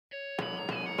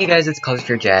Hey guys, it's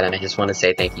Colorsphere Jad, and I just want to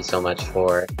say thank you so much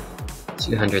for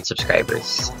 200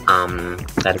 subscribers.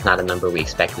 That is not a number we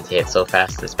expected to hit so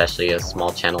fast, especially a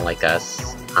small channel like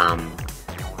us. I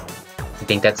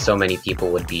think that so many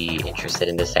people would be interested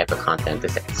in this type of content,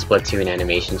 this Splatoon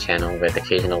animation channel with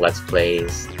occasional Let's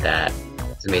Plays. That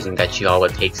it's amazing that you all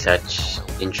would take such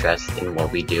interest in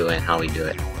what we do and how we do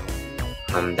it.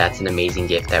 That's an amazing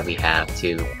gift that we have,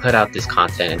 to put out this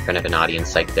content in front of an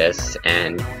audience like this,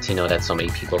 and to know that so many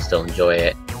people still enjoy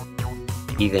it,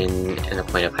 even in a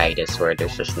point of hiatus where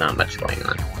there's just not much going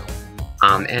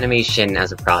on. Animation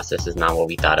as a process is not what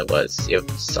we thought it was.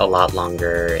 It's a lot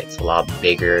longer, it's a lot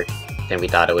bigger than we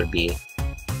thought it would be,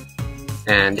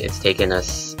 and it's taken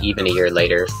us, even a year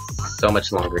later, so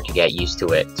much longer to get used to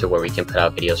it, to where we can put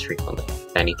out videos frequently.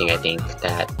 If anything, I think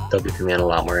that they'll be coming out a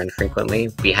lot more infrequently.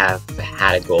 We have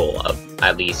had a goal of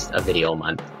at least a video a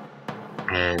month,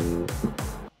 and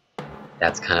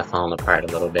that's kind of fallen apart a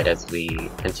little bit as we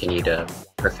continue to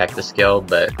perfect the skill,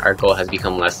 but our goal has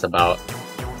become less about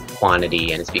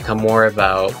quantity, and it's become more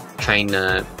about trying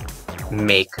to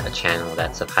make a channel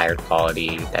that's of higher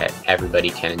quality, that everybody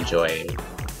can enjoy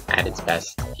at its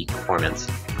best peak performance.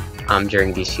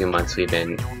 During these few months, we've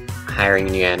been hiring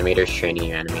new animators, training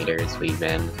new animators, we've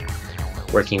been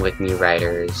working with new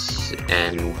writers,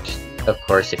 and of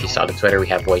course, if you saw the Twitter, we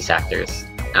have voice actors.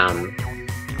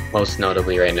 Most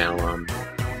notably right now,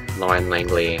 Lauren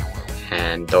Langley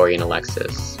and Dorian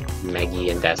Alexis, Maggie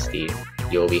and Dusty.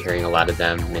 You'll be hearing a lot of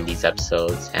them in these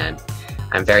episodes, and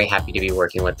I'm very happy to be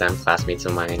working with them, classmates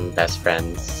of mine, best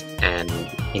friends, and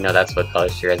you know, that's what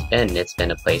Colorsphere has been. It's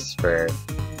been a place where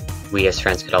we as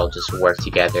friends could all just work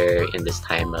together in this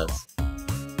time of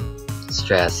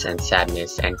stress and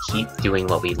sadness and keep doing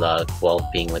what we love while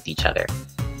being with each other.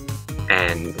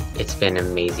 And it's been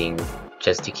amazing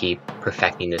just to keep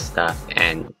perfecting this stuff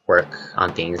and work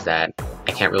on things that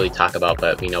I can't really talk about,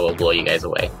 but we know will blow you guys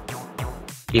away.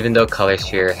 Even though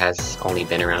Colorsphere has only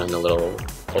been around a little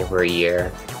over a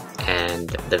year,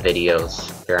 and the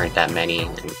videos, there aren't that many,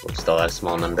 and we're still at a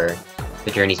small number,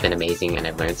 the journey's been amazing, and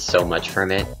I've learned so much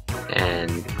from it,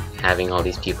 and having all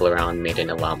these people around made it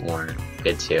a lot more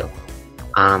good too.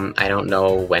 I don't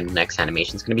know when the next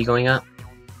animation's going to be going up.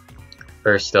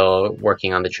 We're still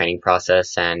working on the training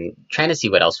process and trying to see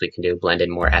what else we can do, blend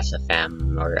in more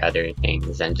SFM or other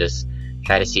things, and just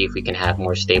try to see if we can have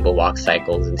more stable walk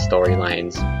cycles and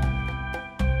storylines,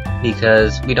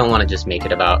 because we don't want to just make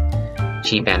it about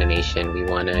cheap animation. We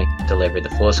want to deliver the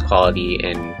fullest quality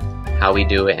in how we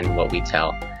do it and what we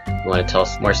tell. We want to tell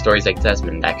more stories like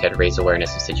Desmond that could raise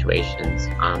awareness of situations.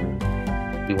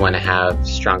 We want to have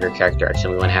stronger character arcs,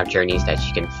 and we want to have journeys that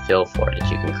you can feel for, that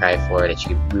you can cry for, that you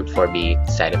can root for, be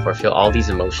excited for, feel all these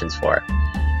emotions for.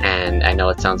 And I know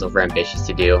it sounds overambitious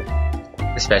to do,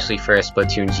 especially for a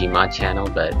Splatoon Gmod channel,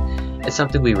 but it's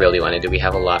something we really want to do. We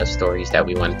have a lot of stories that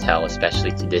we want to tell,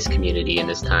 especially to this community in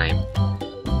this time,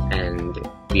 and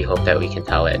we hope that we can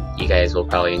tell it. You guys will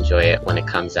probably enjoy it when it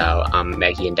comes out.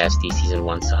 Maggie and Dusty Season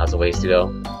 1 still has a ways to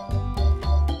go.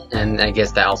 And I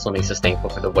guess that also makes us thankful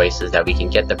for the voices, that we can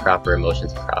get the proper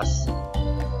emotions across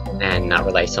and not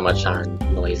rely so much on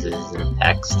noises and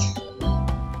text.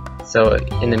 So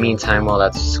in the meantime, while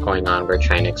that's going on, we're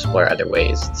trying to explore other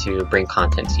ways to bring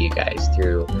content to you guys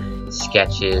through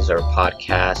sketches or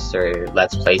podcasts or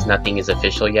Let's Plays. Nothing is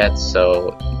official yet,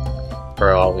 so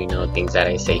for all we know, things that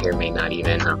I say here may not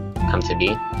even come to be.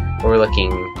 But we're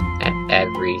looking at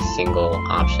every single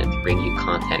option to bring you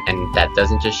content, and that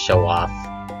doesn't just show off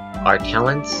our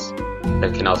talents,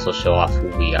 but can also show off who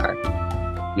we are.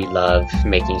 We love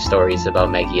making stories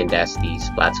about Maggie and Dusty,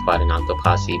 Splat Squad and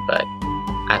Octoposse, but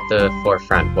at the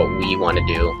forefront, what we want to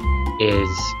do is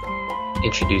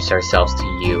introduce ourselves to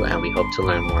you, and we hope to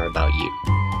learn more about you.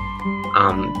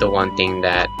 The one thing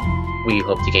that we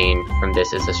hope to gain from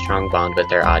this is a strong bond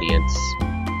with our audience,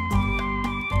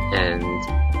 and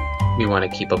we want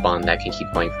to keep a bond that can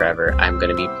keep going forever. I'm going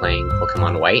to be playing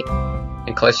Pokemon White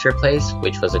and Colorsphere plays,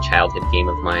 which was a childhood game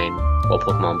of mine. Well,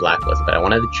 Pokemon Black was, but I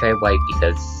wanted to try White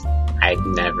because I'd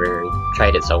never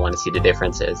tried it, so I want to see the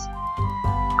differences.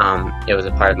 It was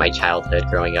a part of my childhood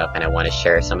growing up, and I want to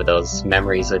share some of those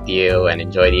memories with you and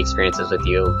enjoy the experiences with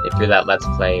you through that Let's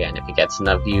Play. And if it gets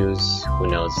enough views, who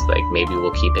knows, like maybe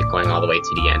we'll keep it going all the way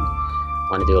to the end. I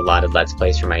want to do a lot of Let's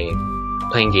Plays for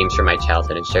playing games from my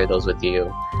childhood and share those with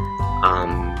you.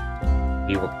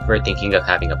 We're thinking of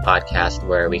having a podcast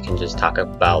where we can just talk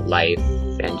about life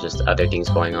and just other things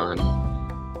going on.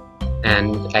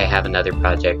 And I have another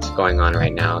project going on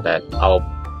right now that I'll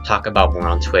talk about more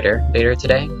on Twitter later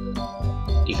today,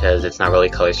 because it's not really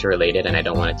Colorsphere related and I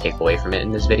don't want to take away from it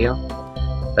in this video.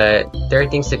 But there are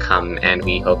things to come, and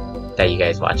we hope that you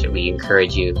guys watch it. We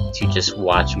encourage you to just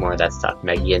watch more of that stuff.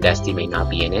 Maggie and Dusty may not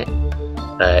be in it,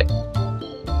 but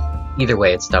either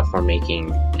way, it's stuff we're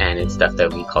making, and it's stuff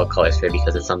that we call Colorsphere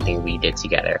because it's something we did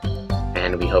together.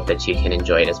 And we hope that you can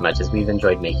enjoy it as much as we've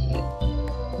enjoyed making it.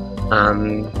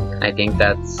 I think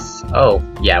that's... Oh,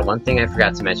 yeah, one thing I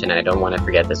forgot to mention, and I don't want to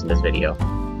forget this in this video.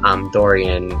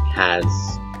 Dorian has...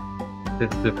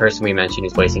 The person we mentioned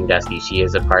who's voicing Dusty, she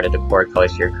is a part of the core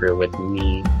Colorsphere crew with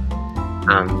me,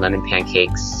 Lemon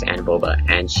Pancakes, and Boba,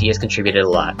 and she has contributed a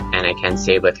lot, and I can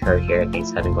say with her here,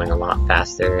 things have been going a lot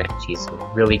faster, and she's a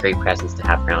really great presence to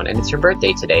have around, and it's her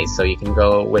birthday today, so you can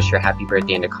go wish her happy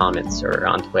birthday in the comments or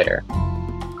on Twitter.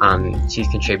 She's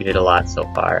contributed a lot so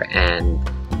far, and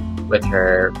with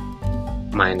her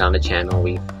mind on the channel,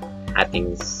 we've had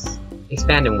things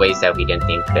expand in ways that we didn't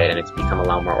think could, and it's become a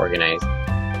lot more organized.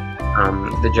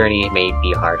 The journey may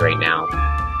be hard right now,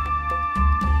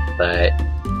 but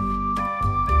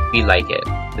we like it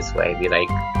this way. We like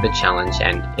the challenge,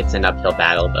 and it's an uphill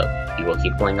battle, but we will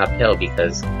keep going uphill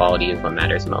because quality is what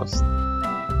matters most.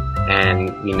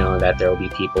 And we know that there will be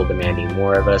people demanding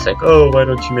more of us, like, oh, why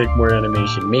don't you make more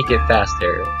animation? Make it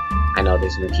faster. I know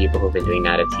there's been people who've been doing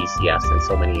that at TCS and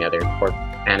so many other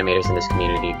animators in this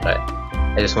community, but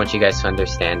I just want you guys to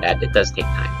understand that it does take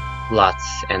time. Lots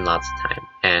and lots of time.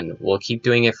 And we'll keep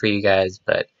doing it for you guys,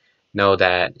 but know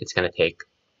that it's going to take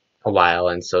a while,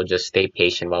 and so just stay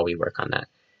patient while we work on that.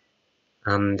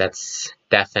 That's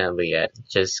definitely it.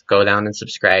 Just go down and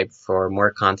subscribe for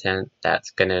more content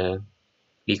that's going to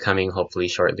be coming hopefully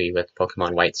shortly with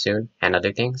Pokemon White soon and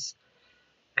other things.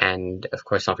 And of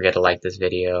course, don't forget to like this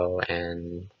video,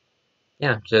 and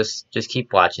yeah, just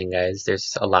keep watching, guys.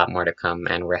 There's a lot more to come,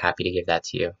 and we're happy to give that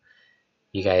to you.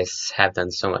 You guys have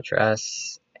done so much for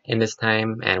us in this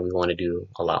time, and we want to do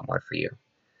a lot more for you.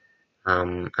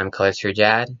 I'm Colorsphere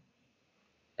Jad.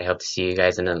 I hope to see you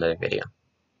guys in another video.